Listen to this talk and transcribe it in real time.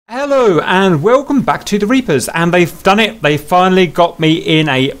Hello and welcome back to the Reapers, and they've done it. They finally got me in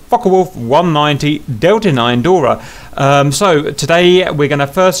a FW-190 D-9 Dora. So today we're going to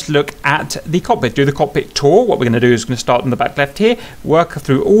first look at the cockpit, do the cockpit tour. What we're going to do is going to start in the back left here, work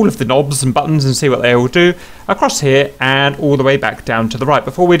through all of the knobs and buttons and see what they all do, across here and all the way back down to the right.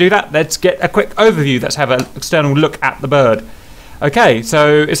 Before we do that, let's get a quick overview. Let's have an external look at the bird. Okay,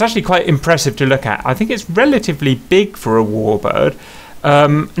 so it's actually quite impressive to look at. I think it's relatively big for a warbird.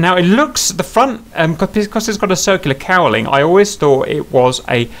 Now it looks, the front, because it's got a circular cowling, I always thought it was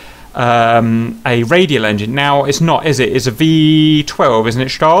a radial engine. Now it's not, is it? It's a V12, isn't it,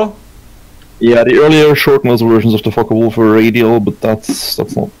 Stahl? Yeah, the earlier short nozzle versions of the Focke-Wulf were radial, but that's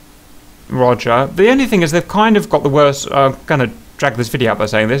not. Roger. The only thing is they've kind of got the worst, I'm going to drag this video out by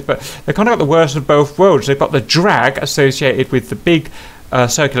saying this, but they've kind of got the worst of both worlds. They've got the drag associated with the big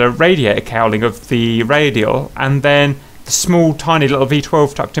circular radiator cowling of the radial, and then the small, tiny little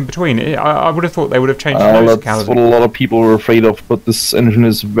V12 tucked in between. I would have thought they would have changed those cowling. That's what a lot of people were afraid of, but this engine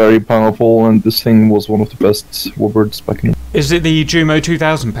is very powerful, and this thing was one of the best warbirds back in. Is it the Jumo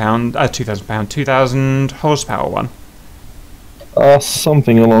 2000 horsepower one?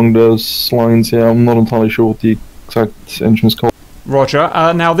 Something along those lines, yeah. I'm not entirely sure what the exact engine is called. Roger.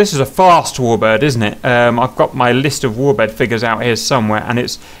 Now this is a fast warbird, isn't it? I've got my list of warbird figures out here somewhere, and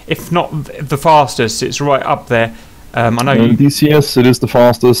it's, if not the fastest, it's right up there. I know in DCS it is the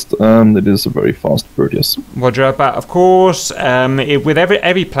fastest, and it is a very fast bird, yes. Roger, but of course, with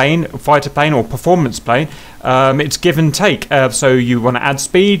every plane, fighter plane or performance plane, it's give and take. So you want to add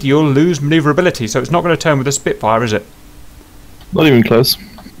speed, you'll lose manoeuvrability. So it's not going to turn with a Spitfire, is it? Not even close.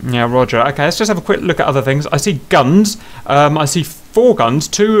 Yeah, Roger. Okay, let's just have a quick look at other things. I see guns. I see 4 guns,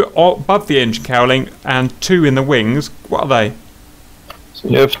 2 above the engine cowling and 2 in the wings. What are they? So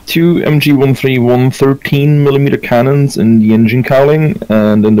you have 2 MG131 13mm cannons in the engine cowling,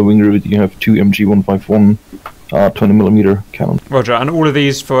 and in the wing root you have 2 MG151 20mm cannons. Roger, and all of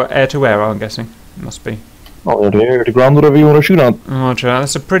these for air-to-air, I'm guessing? Must be. Oh, air to ground, whatever you want to shoot at. Roger,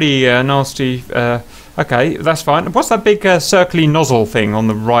 that's a pretty nasty... okay, that's fine. What's that big circly nozzle thing on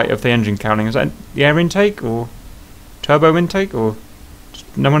the right of the engine cowling? Is that the air intake or turbo intake, or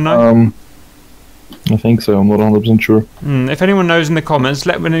no one knows? I think so. I'm not 100% sure. If anyone knows in the comments,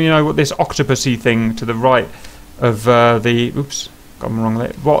 let me know what this octopusy thing to the right of the... Oops, got them wrong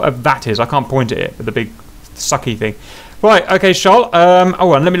there. What that is. I can't point at it, but the big sucky thing. Right, okay, Charles.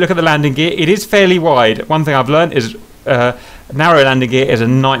 Oh, and let me look at the landing gear. It is fairly wide. One thing I've learned is narrow landing gear is a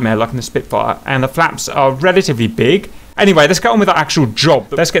nightmare, like in the Spitfire, and the flaps are relatively big. Anyway, let's get on with our actual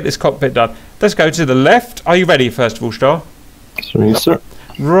job. Let's get this cockpit done. Let's go to the left. Are you ready, first of all, Star? Sorry, sir.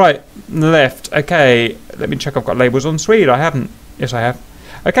 Right, left. Okay, let me check I've got labels on. Sweet, I haven't. Yes, I have.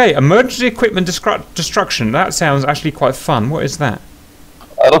 Okay, emergency equipment destruction. That sounds actually quite fun. What is that?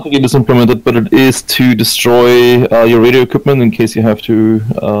 I don't think it is implemented, but it is to destroy your radio equipment in case you have to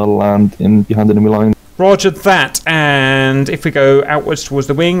land in behind enemy line. Roger that. And if we go outwards towards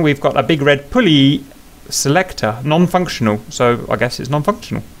the wing, we've got a big red pulley selector, non-functional. So I guess it's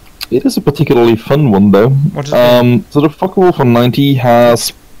non-functional. It is a particularly fun one, though. What does it mean? So the Focke-Wulf-190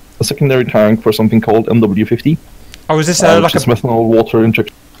 has a secondary tank for something called MW-50. Oh, is this like a methanol water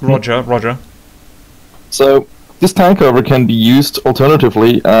injection? Roger, Roger. So this tank, however, can be used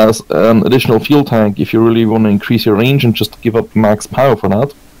alternatively as an additional fuel tank if you really want to increase your range and just give up max power for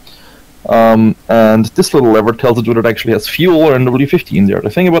that. And this little lever tells it whether it actually has fuel or MW-50 in there. The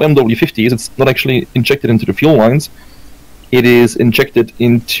thing about MW-50 is it's not actually injected into the fuel lines. It is injected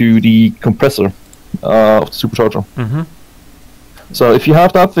into the compressor of the supercharger. So if you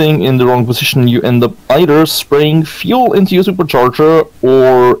have that thing in the wrong position, you end up either spraying fuel into your supercharger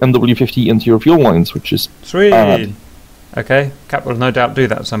or MW-50 into your fuel lines, which is sweet. Bad. Okay, Cap will no doubt do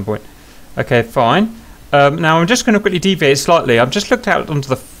that at some point. Okay, fine. Now I'm just going to quickly deviate slightly. I've just looked out onto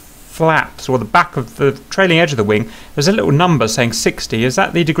the flaps, or the back of the trailing edge of the wing. There's a little number saying 60. Is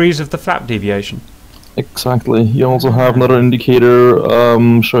that the degrees of the flap deviation? Exactly. You also have another indicator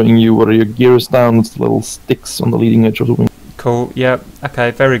showing you whether your gear is down. It's the little sticks on the leading edge of the wing. Cool. Yeah.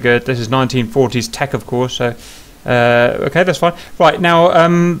 Okay. Very good. This is 1940s tech, of course. So, okay, that's fine. Right now,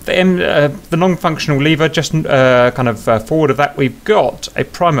 the non-functional lever, just kind of forward of that, we've got a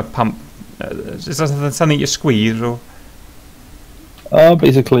primer pump. Is that something you squeeze, or?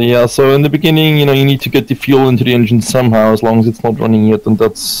 Basically, yeah. So in the beginning, you need to get the fuel into the engine somehow, as long as it's not running yet, and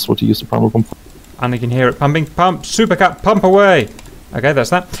that's what you use the primer pump for. And you can hear it pumping. Pump, supercat, pump away. Okay, that's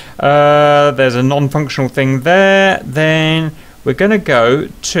that. There's a non-functional thing there. Then we're going to go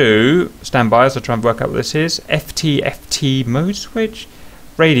to standby as I try and work out what this is. FT mode switch.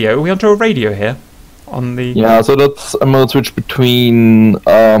 Radio. Are we onto a radio here? on the... Yeah, so that's a mode switch between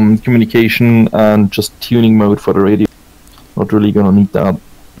communication and just tuning mode for the radio. Not really gonna need that.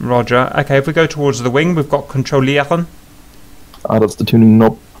 Roger. Okay, if we go towards the wing, we've got controlieren. That's the tuning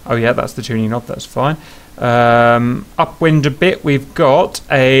knob. Oh yeah, that's the tuning knob, that's fine. Upwind a bit, we've got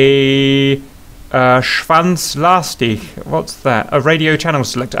a Schwanzlastig. What's that? A radio channel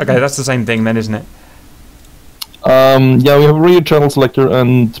selector. Okay, that's the same thing then, isn't it? Yeah, we have a radio channel selector,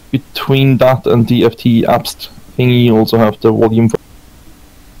 and between that and the FT apps thingy, you also have the volume.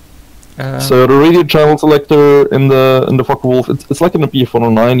 So the radio channel selector in the Focke-Wulf, it's like in the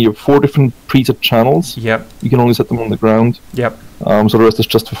BF-109. You have 4 different preset channels. Yep. You can only set them on the ground. Yep. So the rest is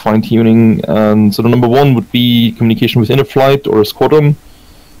just for fine tuning. And so the number 1 would be communication within a flight or a squadron.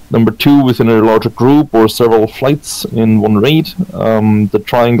 Number 2 within a larger group or several flights in one raid. The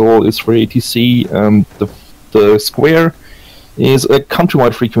triangle is for ATC, and the square is a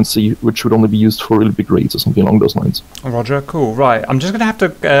countrywide frequency, which would only be used for really big raids or something along those lines. Roger, cool. Right, I'm just going to have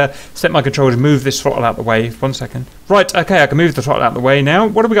to set my controller to move this throttle out the way. 1 second. Right, okay, I can move the throttle out the way now.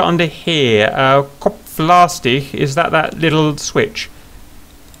 What have we got under here? Kopflastig, is that little switch?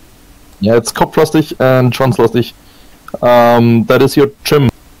 Yeah, it's Kopflastig and Schwanzlastig. That is your trim.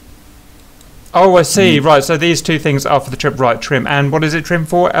 Oh, I see. Right, so these 2 things are for the trim. Right, trim. And what is it trim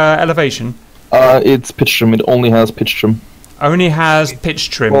for? Elevation? It's pitch trim. It only has pitch trim. Only has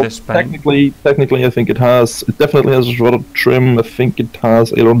pitch trim, well, this plane. Technically, I think it definitely has rudder trim. I think it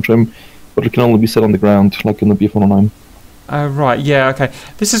has aileron trim, but it can only be set on the ground, like in the BF-109. Right, yeah, okay.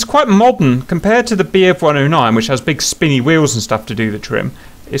 This is quite modern compared to the BF-109, which has big spinny wheels and stuff to do the trim.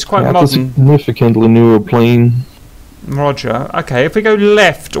 It's quite modern. It's a significantly newer plane. Roger. Okay, if we go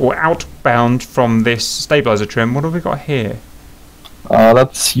left or outbound from this stabilizer trim, what have we got here?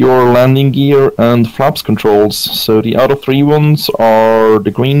 That's your landing gear and flaps controls. So the outer 3 ones are,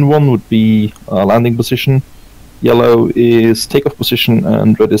 the green one would be landing position, yellow is takeoff position,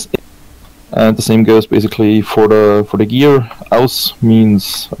 and red is in. And the same goes basically for the gear. Aus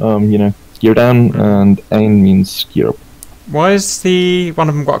means gear down, and ein means gear up. Why is one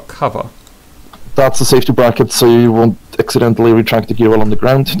of them got a cover? That's a safety bracket, so you won't accidentally retract the gear while on the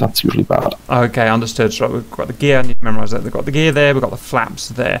ground. That's usually bad. Okay, understood. So we've got the gear, I need to memorise that. We've got the gear there, we've got the flaps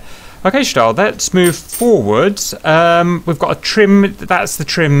there. Okay, Stahl, let's move forwards. We've got a trim, that's the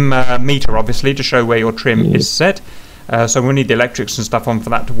trim meter, obviously, to show where your trim is set. So we'll need the electrics and stuff on for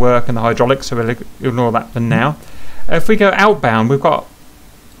that to work, and the hydraulics, so we'll ignore that for now. If we go outbound, we've got,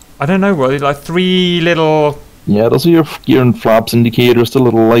 I don't know, what, like 3 little... Yeah, those are your gear and flaps indicators, the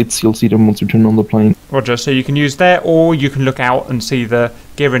little lights. You'll see them once you turn on the plane. Roger, so you can use there, or you can look out and see the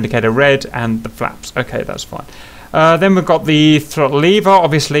gear indicator red and the flaps. Okay, that's fine. Then we've got the throttle lever.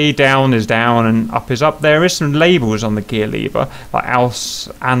 Obviously, down is down and up is up. There is some labels on the gear lever, like Aus,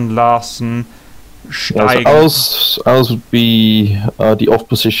 Anlassen, Steigen. Yeah, so Aus would be the off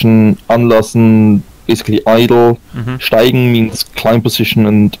position, Anlassen, basically idle. Steigen means climb position,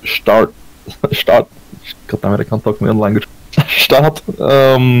 and start. God damn it, I can't talk my own language. Start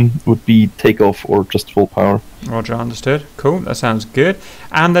would be takeoff or just full power. Roger, understood. Cool, that sounds good.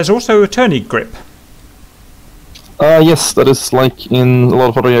 And there's also a tourney grip. Yes, that is like in a lot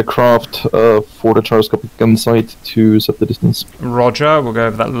of other aircraft for the gyroscopic gun sight to set the distance. Roger, we'll go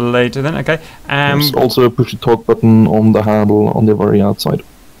over that later then, okay. There's also a push-to-talk button on the handle on the very outside.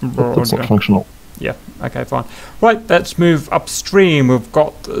 That's not functional. Yeah, okay, fine. Right, let's move upstream. We've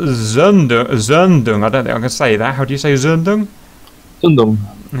got Zündung. I don't think I can say that. How do you say Zündung? Zündung.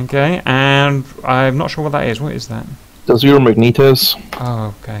 Okay, and I'm not sure what that is. What is that? Those are your magnetos.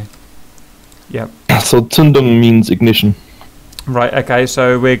 Oh, okay. Yep. So Zündung means ignition. Right, okay,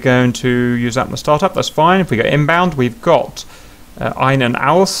 so we're going to use that in the startup. That's fine. If we go inbound, we've got Ein and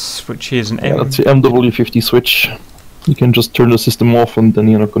Aus, which is an that's the MW-50 switch. You can just turn the system off, and then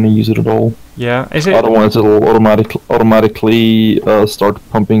you're not going to use it at all. Yeah, is it? Otherwise, it'll automatically start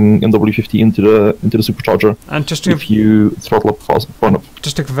pumping MW-50 into the supercharger. And just if you throttle up far enough.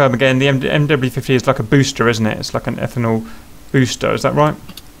 Just to confirm again, the MW-50 is like a booster, isn't it? It's like an ethanol booster. Is that right?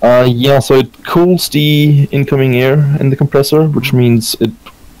 Yeah. So it cools the incoming air in the compressor, which means it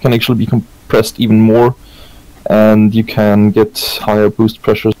can actually be compressed even more, and you can get higher boost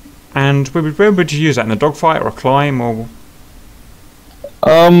pressures. And where would you use that, in a dogfight or a climb, or?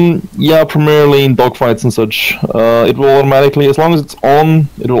 Yeah, primarily in dogfights and such. It will automatically, as long as it's on,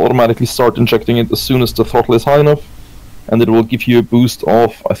 it will automatically start injecting it as soon as the throttle is high enough, and it will give you a boost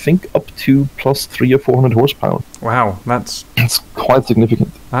of, I think, up to plus 300 or 400 horsepower. Wow, that's quite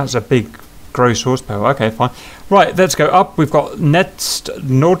significant. That's a big gross horsepower. Okay, fine. Right, let's go up. We've got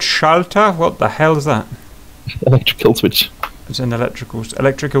Notschalter. What the hell is that? Electric kill switch. It's an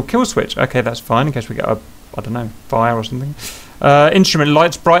electrical kill switch. Okay, that's fine in case we get a, I don't know, fire or something. Instrument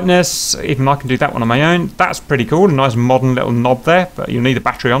lights brightness. Even I can do that one on my own. That's pretty cool. A nice modern little knob there, but you'll need a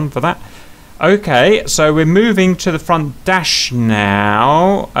battery on for that. Okay, so we're moving to the front dash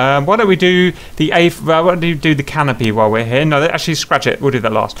now. Why don't we do the why don't we do the canopy while we're here? No, actually scratch it. We'll do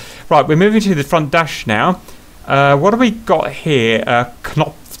that last. Right, we're moving to the front dash now. What have we got here?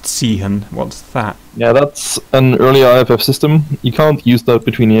 Knopfzeichen. What's that? Yeah, that's an early IFF system. You can't use that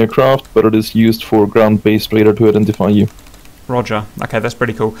between aircraft, but it is used for ground-based radar to identify you. Roger. Okay, that's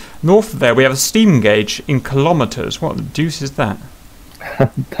pretty cool. North of there, we have a steam gauge in kilometers. What the deuce is that?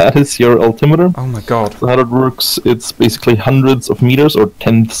 That is your altimeter. Oh my god. So how it works, it's basically hundreds of meters, or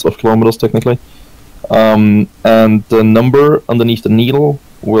tenths of kilometers technically. And the number underneath the needle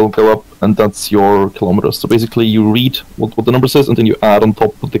will go up, and that's your kilometers. So basically you read what the number says, and then you add on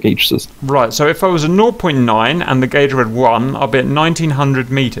top what the gauge says. Right, so if I was a 0.9 and the gauge read 1, I'll be at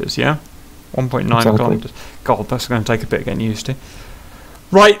 1900 meters, yeah? 1.9 Exactly. kilometers. God, that's going to take a bit getting used to.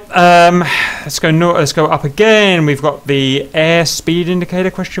 Right, let's go up again. We've got the airspeed indicator,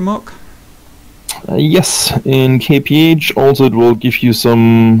 question mark. Yes, in kph. Also, it will give you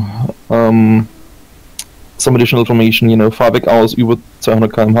some additional information. 5 hours über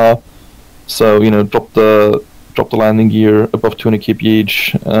 200 km/h. So drop the landing gear above 200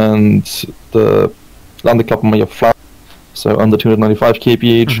 kph, and the landeklappen may have flat, so under 295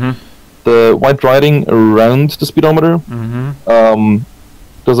 kph. Mm-hmm. The white writing around the speedometer. Mm-hmm.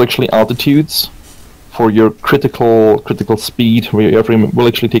 There's actually altitudes for your critical speed, where your airframe will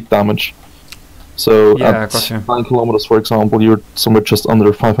actually take damage. So Yeah, at gotcha. 9 kilometers, for example, you're somewhere just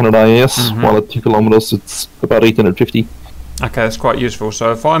under 500 IAS, Mhm. while at 2 kilometers it's about 850. Okay, that's quite useful.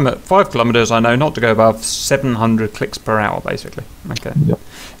 So if I'm at 5 kilometers, I know not to go above 700 clicks per hour, basically. Okay. Yeah.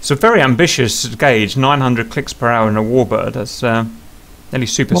 It's a very ambitious gauge, 900 clicks per hour in a Warbird. That's nearly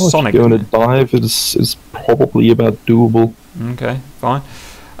supersonic. Well, if you go on a dive, it's probably about doable. Okay, fine.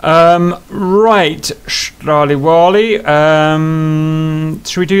 Right, Strali Wally.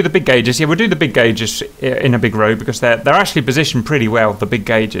 Should we do the big gauges? Yeah, we'll do the big gauges in a big row because they're actually positioned pretty well. The big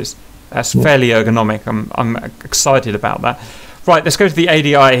gauges. That's fairly ergonomic. I'm excited about that. Right, let's go to the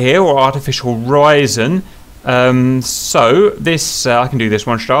ADI here, or artificial horizon. So this I can do this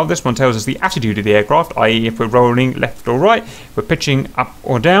one, Strali. This one tells us the attitude of the aircraft, i.e., if we're rolling left or right, if we're pitching up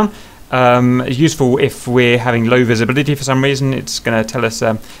or down. It's useful if we're having low visibility for some reason. It's going to tell us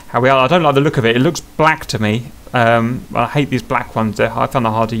how we are. I don't like the look of it. It looks black to me. I hate these black ones. I find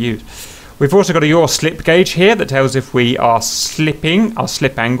them hard to use. We've also got a yaw slip gauge here that tells if we are slipping, our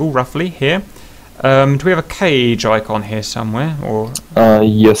slip angle roughly here. Do we have a cage icon here somewhere? Or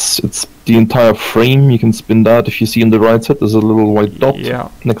Yes, it's the entire frame. You can spin that. If you see on the right side, there's a little white dot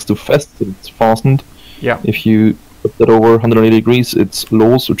next to fest. It's fastened. Yeah. If you put that over 180 degrees, it's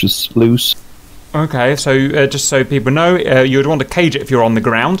loose, which is loose. Okay, so just so people know, you would want to cage it if you're on the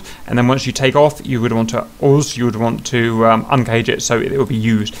ground, and then once you take off, you would want to uncage it so it will be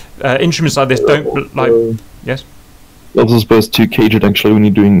used. Instruments like this don't yes. You're also supposed to cage it actually when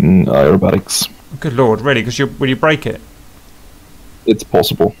you're doing aerobatics. Good lord, really? Because will you break it? It's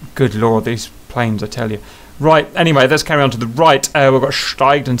possible. Good lord, these planes, I tell you. Right, anyway, let's carry on to the right. We've got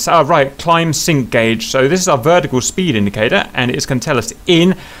steigt and right, climb sync gauge. So this is our vertical speed indicator, and it's going to tell us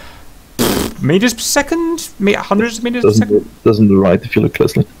in meters per second, hundreds of meters per second. Doesn't do right if you look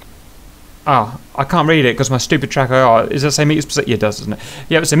closely. Ah, I can't read it because my stupid tracker. Is it say meters per second? Yeah, it does, doesn't it?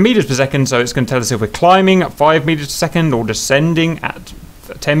 Yeah, it's in meters per second, so it's going to tell us if we're climbing at 5 meters per second or descending at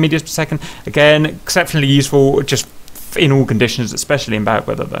 10 meters per second. Again, exceptionally useful, just in all conditions, especially in bad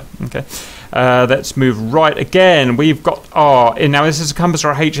weather, though. Okay, let's move right again. We've got now this is a compass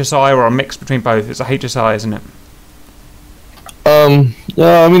or a HSI or a mix between both. It's a HSI, isn't it?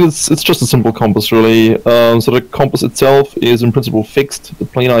 Yeah, I mean it's just a simple compass really. So the compass itself is in principle fixed. The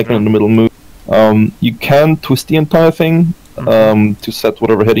plane icon in the middle moves. You can twist the entire thing to set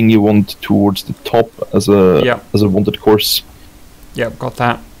whatever heading you want towards the top as a wanted course. Yep, got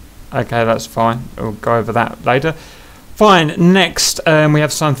that. Okay, that's fine. We'll go over that later. Fine. Next, we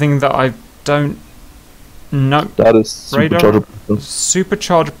have something that I don't know. That is supercharger pressure.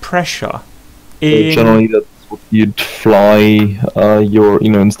 Supercharger pressure. Generally, that's what you'd fly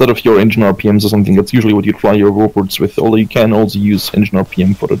instead of your engine RPMs or something. That's usually what you'd fly your warboards with. Although you can also use engine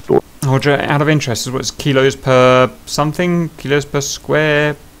RPM for the Dora. Roger, out of interest, is what's kilos per something? Kilos per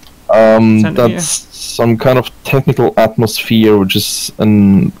square? That's some kind of technical atmosphere, which is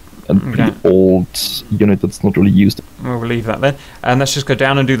a pretty old unit that's not really used. We'll leave that then. And let's just go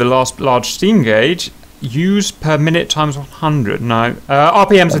down and do the last large steam gauge. Use per minute times 100. No.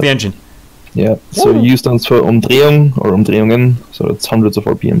 RPMs of the engine. Yeah, so U stands for Umdrehung or Umdrehungen, so it's hundreds of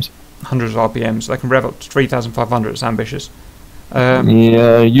RPMs. Hundreds of RPMs. They can rev up to 3,500. It's ambitious.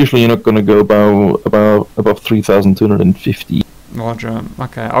 Yeah, usually you're not going to go above 3,250. Roger.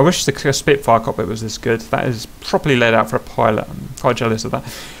 Okay. I wish the Spitfire cockpit was this good. That is properly laid out for a pilot. I'm quite jealous of that.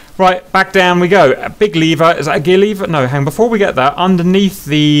 Right, back down we go. A big lever. Is that a gear lever? No, hang on. Before we get that, underneath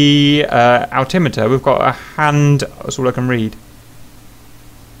the altimeter, we've got a hand. That's all I can read.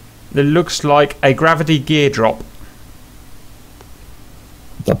 It looks like a gravity gear drop.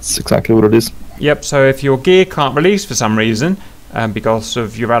 That's exactly what it is. Yep, so if your gear can't release for some reason, because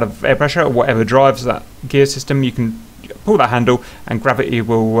of you're out of air pressure or whatever drives that gear system, you can pull that handle and gravity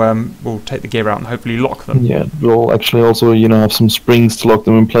will take the gear out and hopefully lock them. Yeah, it will actually also, have some springs to lock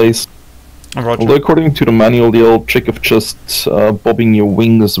them in place. Oh, Roger. Although according to the manual, the old trick of just bobbing your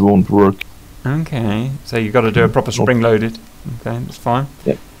wings won't work. Okay, so you've got to do a proper spring loaded. Okay, that's fine.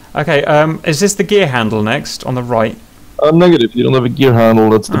 Yep. Okay, is this the gear handle next on the right? Negative, you don't have a gear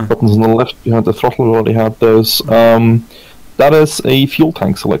handle, that's the buttons on the left behind the throttle, we already had those. That is a fuel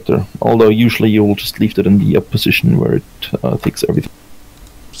tank selector, although usually you'll just leave it in the up position where it takes everything.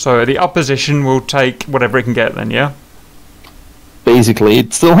 So the up position will take whatever it can get then, yeah? Basically,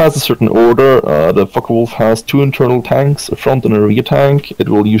 it still has a certain order. The Focke-Wulf has two internal tanks, a front and a rear tank. It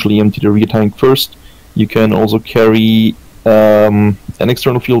will usually empty the rear tank first. You can also carry an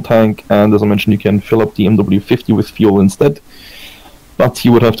external fuel tank, and as I mentioned, you can fill up the MW-50 with fuel instead. But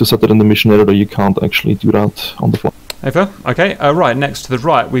you would have to set it in the mission editor. You can't actually do that on the fly. Over. Okay. Right. Next to the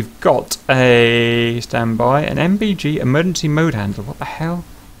right, we've got a standby, an MBG emergency mode handle. What the hell?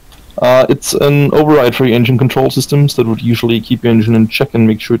 It's an override for your engine control systems that would usually keep your engine in check and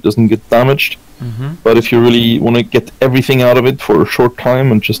make sure it doesn't get damaged. But if you really want to get everything out of it for a short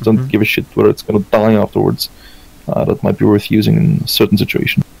time and just don't give a shit whether it's going to die afterwards, that might be worth using in a certain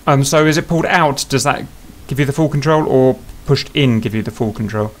situation. So is it pulled out? Does that give you the full control, or pushed in give you the full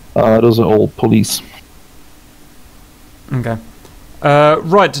control? Those are all pulleys. Okay.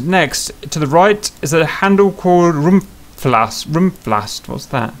 Right, next to the right is a handle called Rumpflast. What's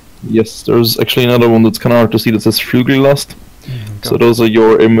that? Yes, there's actually another one that's kind of hard to see that says Flügellast. So those are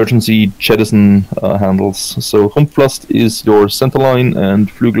your emergency jettison handles. So Rumpflast is your centerline and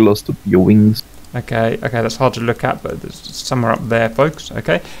Flügellast would be your wings. Okay, that's hard to look at, but it's somewhere up there, folks.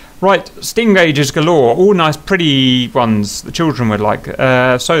 Okay. Right, steam gauges galore. All nice, pretty ones the children would like.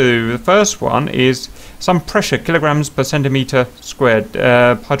 So the first one is some pressure, kilograms per centimeter squared.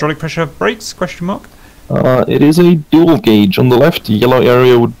 Hydraulic pressure brakes, question mark? It is a dual gauge. On the left, the yellow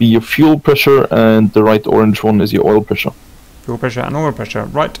area would be your fuel pressure, and the right orange one is your oil pressure. Fuel pressure and oil pressure.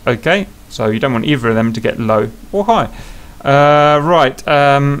 Right, okay. So you don't want either of them to get low or high. Right,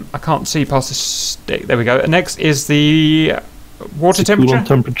 I can't see past the stick. There we go. Next is the water temperature. Coolant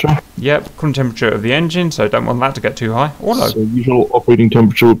temperature. Yep, coolant temperature of the engine, so don't want that to get too high or low. So usual operating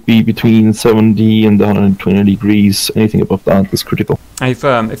temperature would be between 70 and 120 degrees. Anything above that is critical. Hey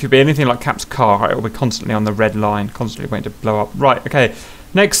firm, if you be anything like Cap's car, it will be constantly on the red line, constantly waiting to blow up. Right, okay.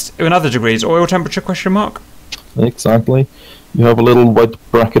 Next, in other degrees, oil temperature, question mark? Exactly. You have a little white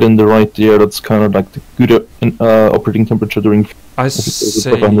bracket in the right there. That's kind of like the good operating temperature during. I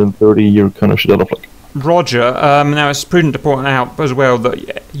see. 130, you're kind of shit out of luck. Roger. Now it's prudent to point out as well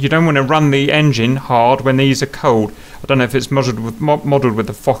that you don't want to run the engine hard when these are cold. I don't know if it's modelled with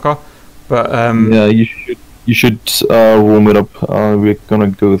the Fokker, but yeah, you should warm it up. We're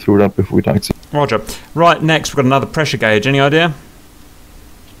gonna go through that before we taxi. Roger. Right, next we've got another pressure gauge. Any idea?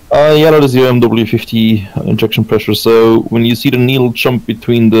 Yeah, that is your MW-50 injection pressure. So when you see the needle jump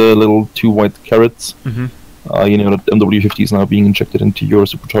between the little two white carrots, you know that MW-50 is now being injected into your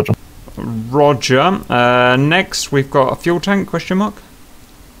supercharger. Roger. Next, we've got a fuel tank, question mark?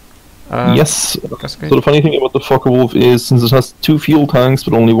 Yes. So the funny thing about the Focke-Wulf is, since it has two fuel tanks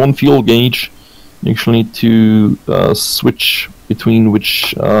but only one fuel gauge, you actually need to switch between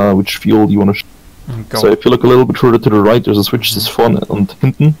which fuel you want to. So if you look a little bit further to the right, there's a switch that's front and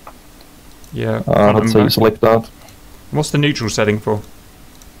hinten. Yeah. That's how you select that. What's the neutral setting for?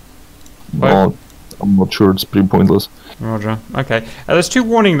 Well, I'm not sure. It's pretty pointless. Roger. Okay. There's two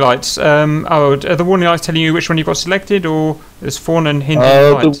warning lights. Are the warning lights telling you which one you've got selected, or is front and hinten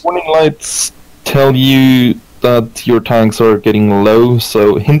light? The warning lights tell you that your tanks are getting low.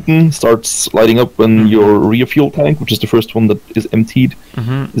 So hinten starts lighting up when your rear fuel tank, which is the first one that is emptied,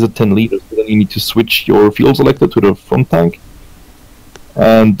 is at 10 liters. So then you need to switch your fuel selector to the front tank.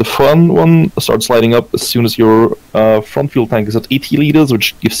 And the front one starts lighting up as soon as your front fuel tank is at 80 liters,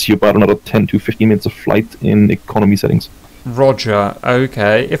 which gives you about another 10 to 15 minutes of flight in economy settings. Roger.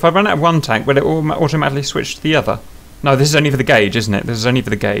 Okay. If I run out of one tank, will it automatically switch to the other? No, this is only for the gauge, isn't it? This is only for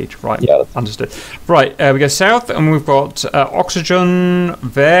the gauge, right? Yeah. Understood. Right, we go south, and we've got oxygen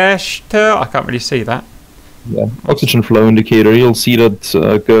Werte. I can't really see that. Yeah, oxygen flow indicator. You'll see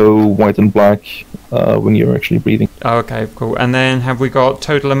that go white and black when you're actually breathing. Oh, okay, cool. And then have we got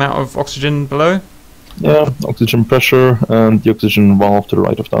total amount of oxygen below? Yeah, oxygen pressure and the oxygen valve to the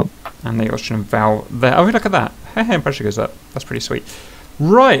right of that. And the oxygen valve there. Oh, look at that. Pressure goes up. That's pretty sweet.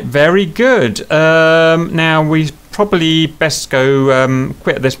 Right, very good. Now we probably best go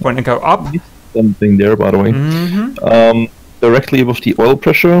quit at this point and go up. Something there, by the way. Directly above the oil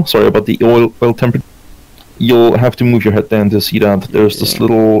pressure. Sorry, about the oil temperature. You'll have to move your head down to see that. There's this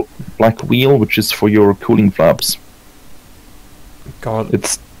little black wheel, which is for your cooling flaps. God.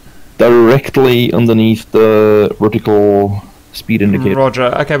 It's directly underneath the vertical speed indicator. Roger.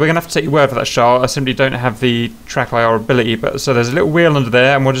 Okay, we're going to have to take your word for that, Charles. I simply don't have the track IR ability. But so there's a little wheel under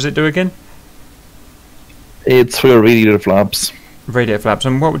there, and what does it do again? It's for your radiator flaps. Radiator flaps.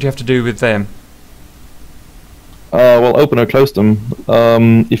 And what would you have to do with them? Well, open or close them.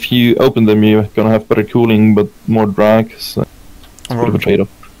 If you open them, you're going to have better cooling, but more drag. So it's a bit of a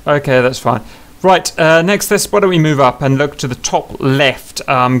trade-off. Okay, that's fine. Right, next, why don't we move up and look to the top left?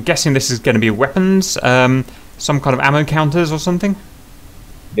 I'm guessing this is going to be weapons, some kind of ammo counters or something?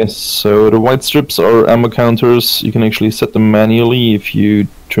 Yes, so the white strips are ammo counters. You can actually set them manually if you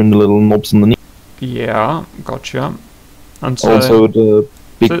turn the little knobs underneath. Yeah, gotcha. And so, also, the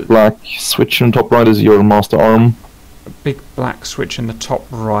big black switch on top right is your master arm. Big black switch in the top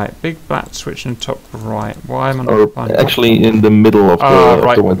right. Big black switch in the top right. Why am I not finding actually in the middle of the, right.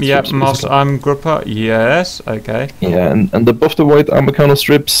 of the white Yep, strips. master arm gripper. Yes, okay. Yeah, and above the white ammo counter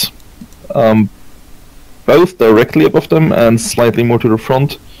strips, both directly above them and slightly more to the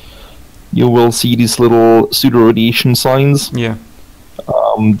front, you will see these little pseudo radiation signs. Yeah.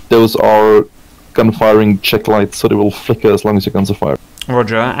 Those are gun firing check lights, so they will flicker as long as your guns are fired.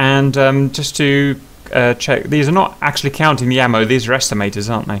 Roger. And just to check, these are not actually counting the ammo, these are estimators,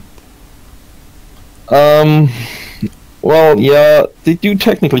 aren't they? Well, yeah, they do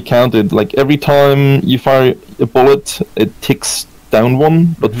technically count it. Like, every time you fire a bullet, it ticks down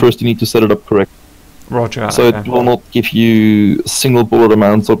one, but first you need to set it up correct. Roger. So it will not give you single bullet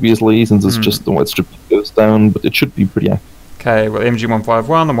amounts, obviously, since it's just the white strip that goes down, but it should be pretty accurate. Okay, well,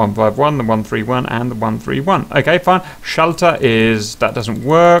 MG151, the 151, the 131, and the 131. Okay, fine. Schalter is... that doesn't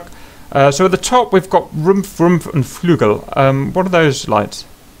work. So at the top, we've got Rumpf, and Flügel. What are those lights?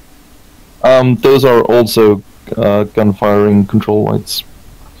 Those are also gun firing control lights.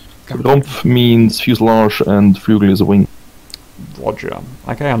 Rumpf means fuselage and Flügel is a wing. Roger.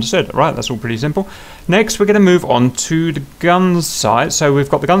 Okay, understood. Right, that's all pretty simple. Next, we're going to move on to the gun sight. So we've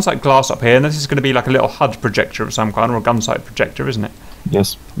got the gun sight glass up here, and this is going to be like a little HUD projector of some kind, or a gun sight projector, isn't it?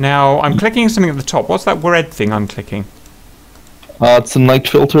 Yes. Now, I'm clicking something at the top. What's that red thing I'm clicking? It's a night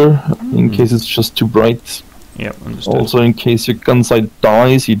filter, in case it's just too bright. Yep, understood. Also, in case your gun sight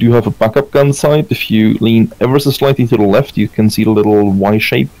dies, you do have a backup gun sight. If you lean ever so slightly to the left, you can see the little Y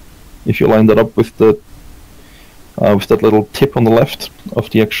shape. If you line that up with the with that little tip on the left of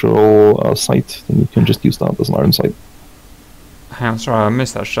the actual sight, then you can just use that as an iron sight. Hang on, sorry, I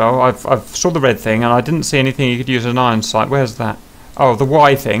missed that, show. I've saw the red thing, and I didn't see anything you could use as an iron sight. Where's that? Oh, the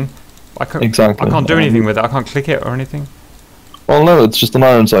Y thing. Exactly. I can't do anything with it. I can't click it or anything. Well, no, it's just an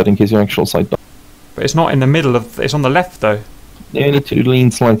iron sight in case your actual sight dies. But it's not in the middle of... it's on the left, though. Yeah, you need to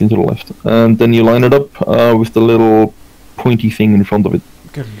lean slightly to the left. And then you line it up with the little pointy thing in front of it.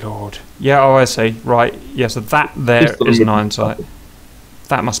 Good lord. Yeah, oh, I see. Right. Yeah, so that there is an iron sight.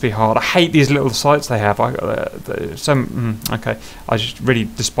 That must be hard. I hate these little sights they have. Okay. I just really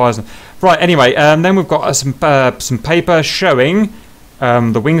despise them. Right, anyway, then we've got some paper showing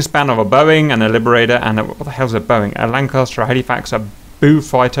the wingspan of a Boeing and a Liberator and what the hell's a Boeing? A Lancaster, a Halifax, a Boo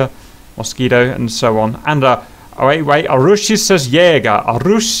fighter, Mosquito, and so on. And a Russisch Jäger. A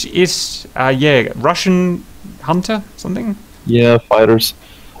Russ is a Jäger. Russian hunter? Something? Yeah, fighters.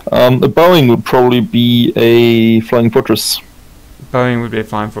 A Boeing would probably be a Flying Fortress. Boeing would be a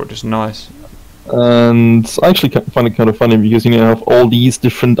Flying Fortress, nice. And I actually find it kind of funny because you have all these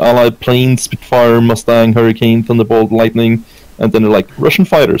different allied planes, Spitfire, Mustang, Hurricane, Thunderbolt, Lightning, and then they're like Russian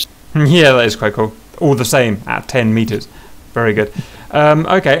fighters. Yeah, that is quite cool. All the same at 10 meters. Very good.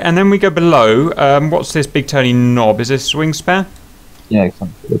 Okay, and then we go below. What's this big turning knob? Is this wingspan? Yeah,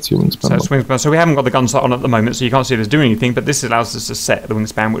 exactly. That's your wingspan. So it's wingspan. So we haven't got the gun sight on at the moment, so you can't see us doing anything, but this allows us to set the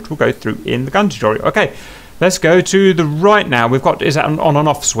wingspan, which we'll go through in the gun tutorial. Okay, let's go to the right now. We've got, is that an on and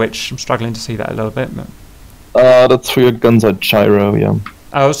off switch? I'm struggling to see that a little bit. But... that's for your gun sight gyro, yeah.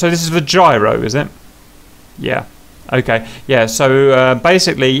 Oh, so this is the gyro, is it? Yeah. Okay, yeah, so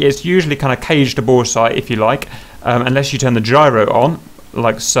basically it's usually kind of cage to bore sight, if you like. unless you turn the gyro on,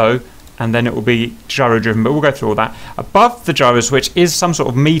 like so, and then it will be gyro driven, but we'll go through all that. Above the gyro switch is some sort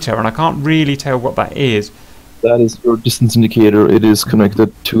of meter, and I can't really tell what that is. That is your distance indicator. It is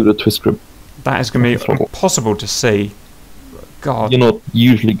connected to the twist grip. That is going to be impossible to see. God. You're not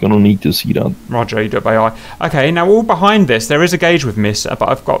usually going to need to see that. Roger, you do it by eye. Okay, now all behind this, there is a gauge with miss, but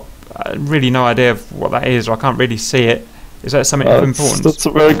I've got really no idea of what that is, or I can't really see it. Is that something of importance? That's a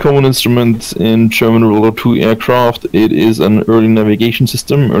very common instrument in German World War II aircraft. It is an early navigation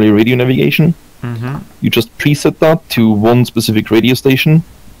system, early radio navigation. You just preset that to one specific radio station,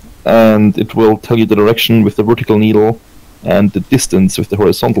 and it will tell you the direction with the vertical needle and the distance with the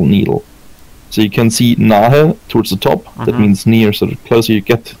horizontal needle. So you can see nahe towards the top. That means near. So the closer you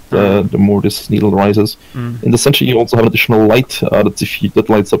get, the more this needle rises. In the center, you also have additional light. That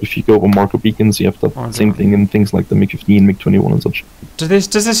lights up if you go over marker beacons. You have that same thing in things like the MiG-15, MiG-21, and such. Does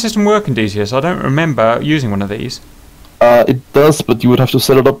this system work in DCS? I don't remember using one of these. It does, but you would have to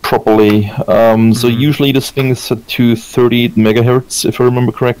set it up properly. So usually this thing is set to 30 megahertz, if I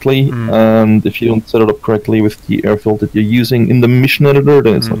remember correctly. And if you don't set it up correctly with the airfield that you're using in the mission editor,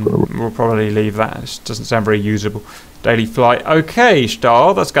 then it's not going to work. We'll probably leave that. It doesn't sound very usable. Daily flight. Okay,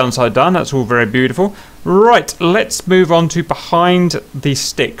 Stahl, that's gunsight done. That's all very beautiful. Right, let's move on to behind the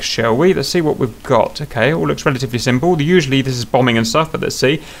stick, shall we? Let's see what we've got. Okay, all looks relatively simple. Usually this is bombing and stuff, but let's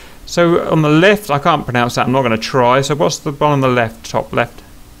see. So on the left, I can't pronounce that, I'm not going to try. So what's the one on the left, top left?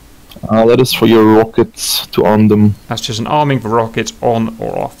 That is for your rockets to arm them. That's just an arming for rockets on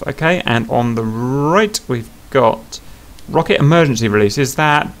or off. Okay, and on the right we've got rocket emergency release. Is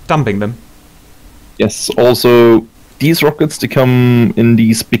that dumping them? Yes, also these rockets, they come in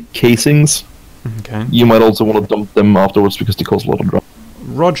these big casings. Okay. You might also want to dump them afterwards because they cause a lot of drop.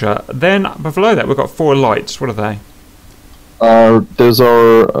 Roger. Then below that we've got 4 lights. What are they? Those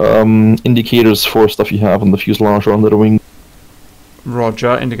are indicators for stuff you have on the fuselage or under the wing.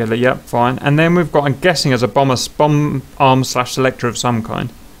 Roger, indicator, yep, fine. And then we've got, I'm guessing, as a bomb arm / selector of some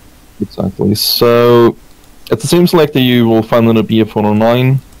kind. Exactly. So, at the same selector you will find on a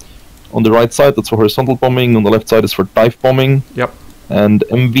BF-109. On the right side, that's for horizontal bombing. On the left side is for dive bombing. Yep. And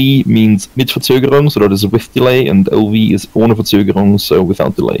MV means mit Verzögerung, so that is with delay, and LV is ohne Verzögerung, so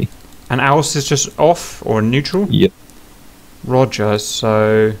without delay. And AUS is just off or neutral? Yep. Roger,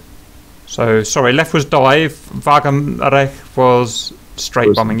 so sorry, left was dive, Wagenrecht was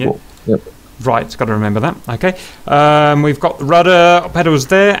straight bombing, yeah? Yep. Right, got to remember that, okay. We've got the rudder pedals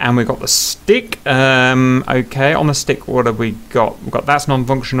there, and we've got the stick. Okay, on the stick, what have we got? We've got that's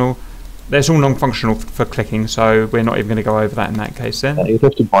non-functional. That's all non-functional for clicking, so we're not even going to go over that in that case then. You'd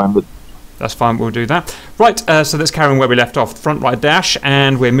have to bind it. That's fine, we'll do that. Right, so let's carry on where we left off. Front right dash,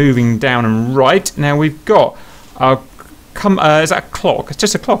 and we're moving down and right. Now we've got our is that a clock? It's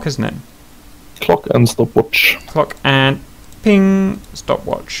just a clock, isn't it? Clock and stopwatch. Clock and ping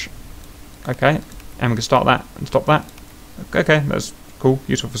stopwatch. Okay, and we can start that and stop that. Okay, that's cool,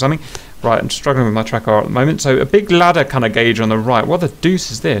 useful for something. Right, I'm struggling with my tracker at the moment. So a big ladder kind of gauge on the right. What the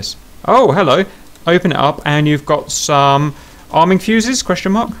deuce is this? Oh, hello. Open it up, and you've got some arming fuses?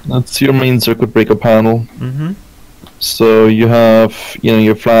 Question mark. That's your main circuit breaker panel. So you have,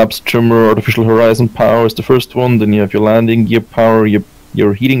 your flaps, trimmer, artificial horizon power is the first one. Then you have your landing gear power,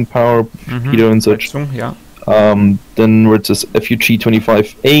 your heating power, torpedo and such. Yeah. Then where it says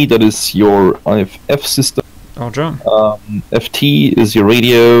FUG-25A, that is your IFF system. Roger. FT is your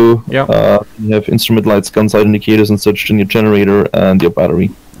radio. Yeah. You have instrument lights, gun sight indicators and such, then your generator and your battery.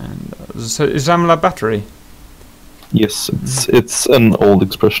 And so is Zamla battery? Yes, it's an old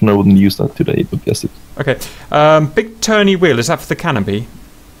expression. I wouldn't use that today, but yes, it. Okay. Big turny wheel, is that for the canopy?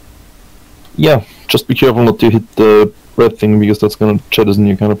 Yeah, just be careful not to hit the red thing because that's going to jettison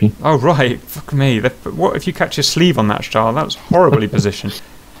your canopy. Oh right, fuck me. What if you catch your sleeve on that, Star? That was horribly positioned.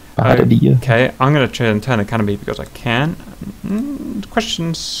 Okay, I'm going to try and turn the canopy because I can.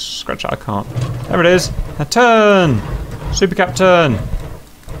 Question, scratch that, I can't. There it is. A turn! Super Cap turn!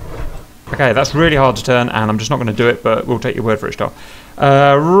 Okay, that's really hard to turn, and I'm just not going to do it, but we'll take your word for it, Star.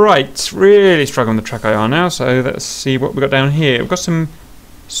 Right, really struggling with the track IR now, so let's see what we've got down here. We've got some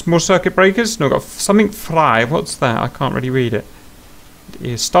small circuit breakers. No, we've got something fly. What's that? I can't really read it.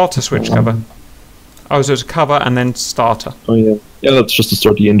 It's starter switch cover. Oh, so it's a cover and then starter. Oh, yeah. Yeah, that's just to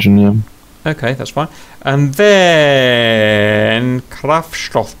start the engine, yeah. Okay, that's fine. And then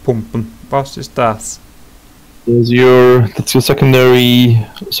Kraftstoffpumpen. What is that? That's your secondary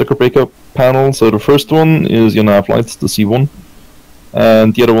circuit breaker panel. So the first one is your nav lights, the C1,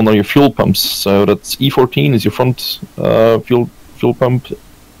 and the other one are your fuel pumps. So that's E14 is your front fuel pump,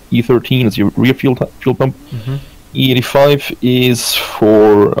 E13 is your rear fuel pump, E85 is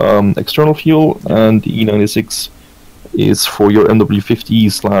for external fuel, and the E96 is for your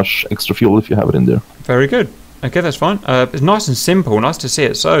MW50 / extra fuel if you have it in there. Very good. Okay, that's fine. It's nice and simple. Nice to see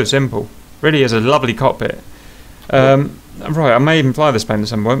it. So simple. Really is a lovely cockpit. Right, I may even fly this plane at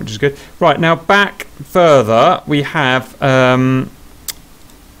some point, which is good. Right, now back further, we have a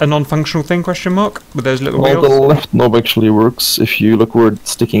non-functional thing, question mark, with those little wheels. The left knob actually works if you look where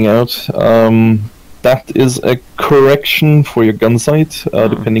it's sticking out. That is a correction for your gun sight,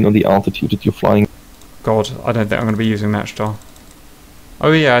 depending on the altitude that you're flying. God, I don't think I'm going to be using that star.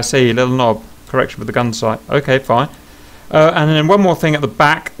 Oh yeah, I see, little knob. Correction for the gun sight. Okay, fine. And then one more thing at the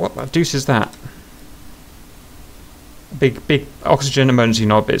back. What the deuce is that? Big oxygen emergency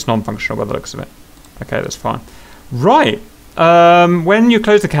knob. It's non-functional by the looks of it. Okay, that's fine. Right. When you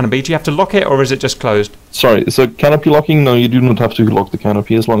close the canopy, do you have to lock it, or is it just closed? Sorry, so canopy locking? No, you do not have to lock the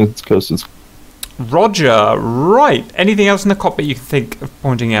canopy as long as it's closed. Roger. Right. Anything else in the cockpit you can think of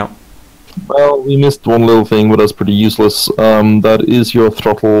pointing out? Well, we missed one little thing, but that's pretty useless. That is your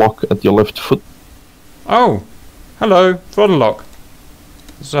throttle lock at your left foot. Oh, hello, throttle lock.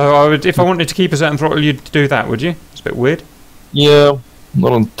 So if I wanted to keep a certain throttle, you'd do that, would you? It's a bit weird. Yeah,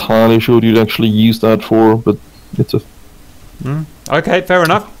 not entirely sure what you'd actually use that for, but it's a... Okay, fair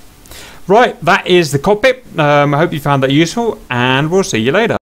enough. Right, that is the cockpit. I hope you found that useful, and we'll see you later.